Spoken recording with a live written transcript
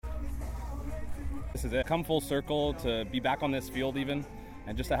This is it. Come full circle to be back on this field even.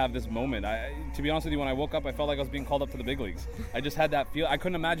 And just to have this moment, to be honest with you, when I woke up, I felt like I was being called up to the big leagues. I just had that feel. I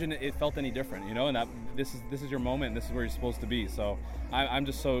couldn't imagine it felt any different, and that this is your moment. This is where you're supposed to be. So I'm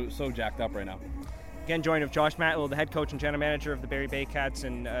just so jacked up right now. Again, joined with Josh Matlow, the head coach and general manager of the Barrie Bay Cats,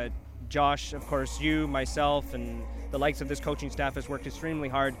 and Josh, of course, you, myself, and the likes of this coaching staff has worked extremely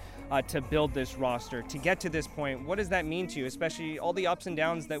hard to build this roster. To get to this point, what does that mean to you, especially all the ups and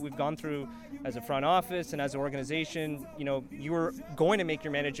downs that we've gone through as a front office and as an organization? You were going to make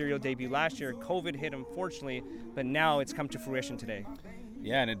your managerial debut last year. COVID hit, unfortunately, but now it's come to fruition today.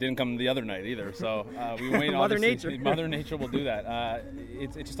 Yeah, and it didn't come the other night either. So we wait. Mother Nature. Mother Nature will do that.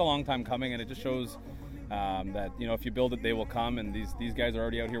 It's just a long time coming, and it just shows that if you build it, they will come. And these guys are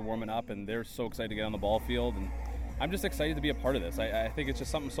already out here warming up, and they're so excited to get on the ball field. And I'm just excited to be a part of this. I think it's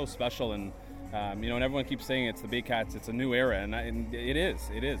just something so special, and and everyone keeps saying it's the Bay Cats. It's a new era, and it is.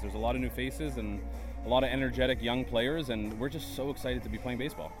 It is. There's a lot of new faces and a lot of energetic young players, and we're just so excited to be playing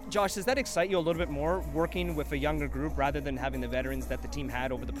baseball. Josh, does that excite you a little bit more, working with a younger group rather than having the veterans that the team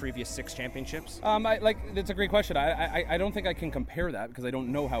had over the previous 6 championships? That's a great question. I don't think I can compare that because I don't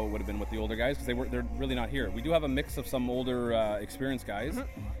know how it would have been with the older guys because they're really not here. We do have a mix of some older experienced guys,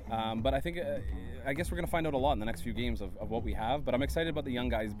 but I think I guess we're going to find out a lot in the next few games of what we have. But I'm excited about the young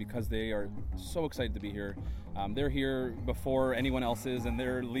guys because they are so excited to be here. They're here before anyone else is, and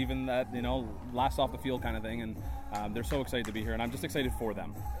they're leaving that last off the field kind of thing, and they're so excited to be here, and I'm just excited for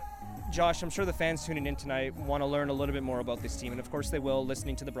them. Josh, I'm sure the fans tuning in tonight want to learn a little bit more about this team, and of course they will,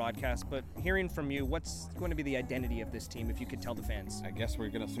 listening to the broadcast, but hearing from you, what's going to be the identity of this team, if you could tell the fans? I guess we're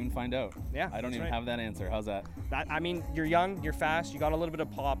going to soon find out. Yeah, I don't even have that answer. How's that? You're young, you're fast, you got a little bit of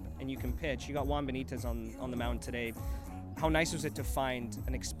pop, and you can pitch. You got Juan Benitez on the mound today. How nice was it to find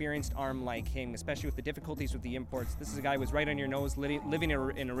an experienced arm like him, especially with the difficulties with the imports? This is a guy who was right on your nose, living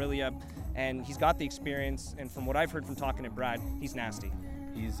in Orillia, and he's got the experience, and from what I've heard from talking to Brad, he's nasty.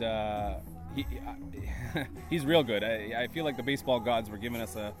 He's real good. I feel like the baseball gods were giving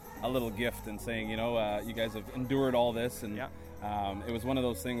us a little gift and saying, you guys have endured all this, and it was one of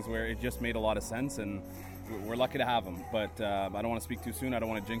those things where it just made a lot of sense, and we're lucky to have him. But I don't want to speak too soon. I don't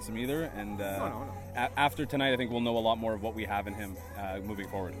want to jinx him either. And No. After tonight, I think we'll know a lot more of what we have in him moving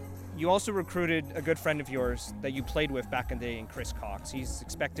forward. You also recruited a good friend of yours that you played with back in the day, in Chris Cox. He's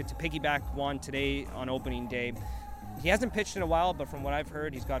expected to piggyback Juan today on opening day. He hasn't pitched in a while, but from what I've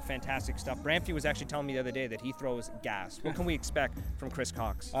heard, he's got fantastic stuff. Branfy was actually telling me the other day that he throws gas. What can we expect from Chris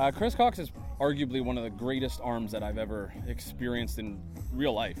Cox? Chris Cox is arguably one of the greatest arms that I've ever experienced in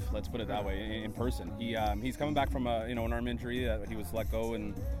real life. Let's put it that way, in person. He's coming back from an arm injury that he was let go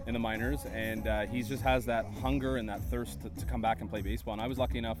in the minors, and he just has that hunger and that thirst to come back and play baseball. And I was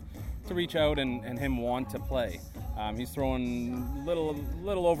lucky enough to reach out and him want to play. He's throwing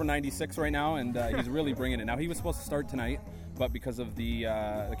little over 96 right now, and he's really bringing it. Now, he was supposed to start tonight, but because of the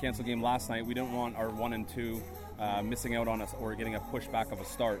canceled game last night, we didn't want our 1 and 2 missing out on us or getting a pushback of a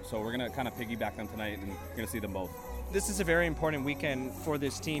start. So we're going to kind of piggyback them tonight, and you're going to see them both. This is a very important weekend for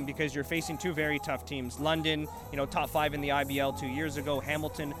this team because you're facing 2 very tough teams. London, top 5 in the IBL 2 years ago.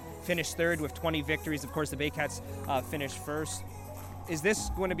 Hamilton finished 3rd with 20 victories. Of course, the Bay Cats finished 1st. Is this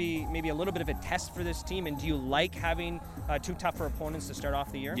going to be maybe a little bit of a test for this team, and do you like having 2 tougher opponents to start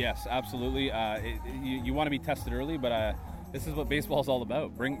off the year? Yes, absolutely. You want to be tested early, but this is what baseball is all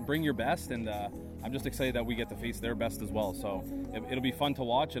about. Bring your best, and I'm just excited that we get to face their best as well. So it'll be fun to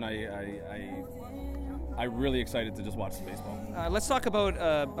watch, and I'm really excited to just watch some baseball. Let's talk about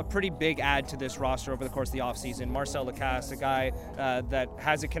a pretty big add to this roster over the course of the offseason. Marcel Lacasse, a guy that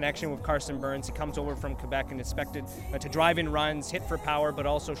has a connection with Carson Burns. He comes over from Quebec and is expected to drive in runs, hit for power, but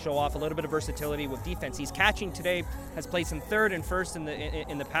also show off a little bit of versatility with defense. He's catching today, has placed in 3rd and 1st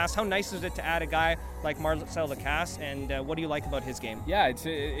in the past. How nice is it to add a guy like Marcel Lacasse, and what do you like about his game? Yeah,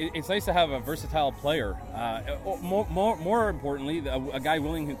 it's nice to have a versatile player. More importantly, a guy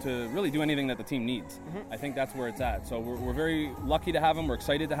willing to really do anything that the team needs. I think that's where it's at. So we're very lucky to have him. We're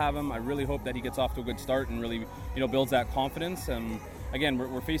excited to have him. I really hope that he gets off to a good start and really, builds that confidence. And again,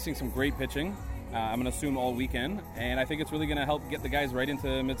 we're facing some great pitching. I'm going to assume all weekend, and I think it's really going to help get the guys right into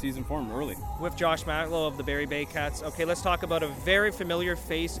midseason form early. With Josh Matlow of the Barrie Bay Cats. Okay, let's talk about a very familiar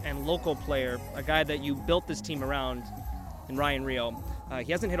face and local player, a guy that you built this team around, in Ryan Rio.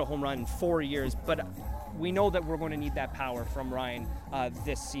 He hasn't hit a home run in 4 years, but we know that we're going to need that power from Ryan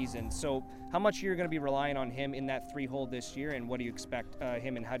this season. So how much you're going to be relying on him in that 3-hole this year, and what do you expect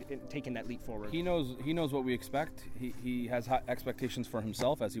him and taking that leap forward? He knows what we expect. He has high expectations for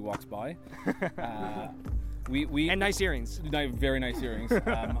himself as he walks by. And nice earrings. Very nice earrings.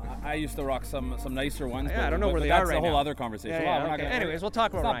 I used to rock some nicer ones. Yeah, I don't know where they are right now. That's a whole other conversation. Yeah, okay. Anyways, we'll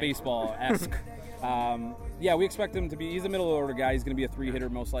talk about Ryan. It's not baseball-esque. Yeah, we expect him to be. He's a middle order guy. He's going to be a 3-hitter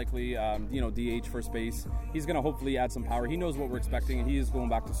most likely. DH, first base. He's going to hopefully add some power. He knows what we're expecting, and he is going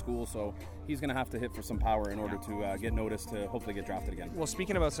back to school, so he's going to have to hit for some power in order to get noticed to hopefully get drafted again. Well,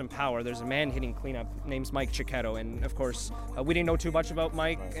 speaking about some power, there's a man hitting cleanup named Mike Chiquetto, and of course, we didn't know too much about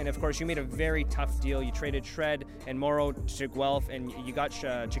Mike, and of course, you made a very tough deal. You traded Shred and Morrow to Guelph, and you got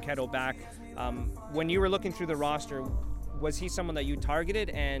Chiquetto back. When you were looking through the roster, was he someone that you targeted,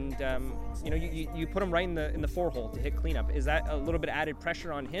 and you put him right in the 4-hole to hit cleanup? Is that a little bit added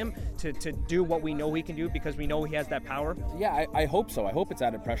pressure on him to do what we know he can do because we know he has that power? Yeah, I hope so. I hope it's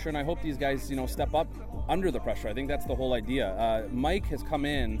added pressure, and I hope these guys step up under the pressure. I think that's the whole idea. Mike has come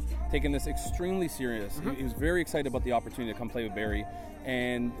in, taken this extremely serious. Mm-hmm. He was very excited about the opportunity to come play with Barrie,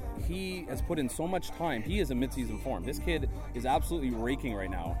 and he has put in so much time. He is in mid-season form. This kid is absolutely raking right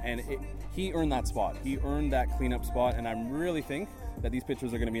now, and he earned that spot. He earned that cleanup spot, and I really think that these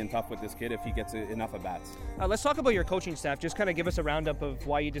pitchers are going to be in tough with this kid if he gets enough at bats. Let's talk about your coaching staff. Just kind of give us a roundup of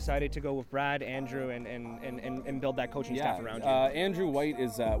why you decided to go with Brad, Andrew, and build that coaching staff around you. Andrew White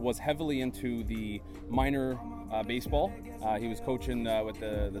was heavily into the minor baseball. He was coaching with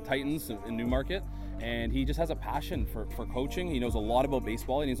the Titans in Newmarket, and he just has a passion for coaching. He knows a lot about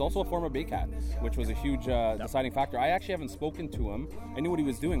baseball, and he's also a former Baycat, which was a huge deciding factor. I actually haven't spoken to him. I knew what he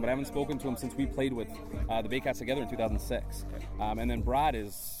was doing, but I haven't spoken to him since we played with the Baycats together in 2006. And then Brad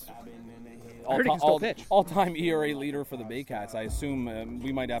is all-time ERA leader for the Baycats. I assume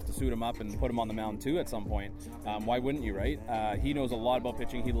we might have to suit him up and put him on the mound too at some point. Why wouldn't you, right? He knows a lot about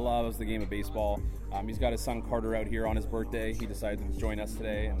pitching. He loves the game of baseball. He's got his son Carter out here on his birthday. He decided to join us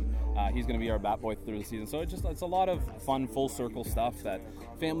today, and he's going to be our bat boy through the season. So it's a lot of fun, full circle stuff that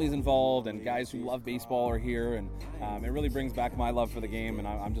families involved and guys who love baseball are here, and it really brings back my love for the game, and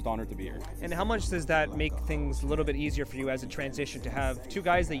I'm just honored to be here. And how much does that make things a little bit easier for you as a transition to have two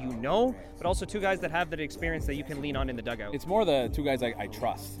guys that you know, but also two guys that have that experience that you can lean on in the dugout? It's more the two guys I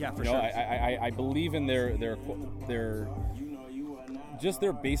trust. Yeah, for sure. I believe in their just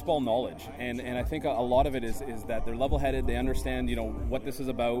their baseball knowledge, and I think a lot of it is that they're level-headed. They understand what this is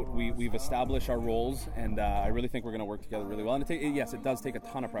about. We've established our roles, and I really think we're going to work together really well. And it does take a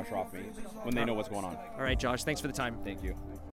ton of pressure off me when they know what's going on. All right, Josh, thanks for the time. Thank you.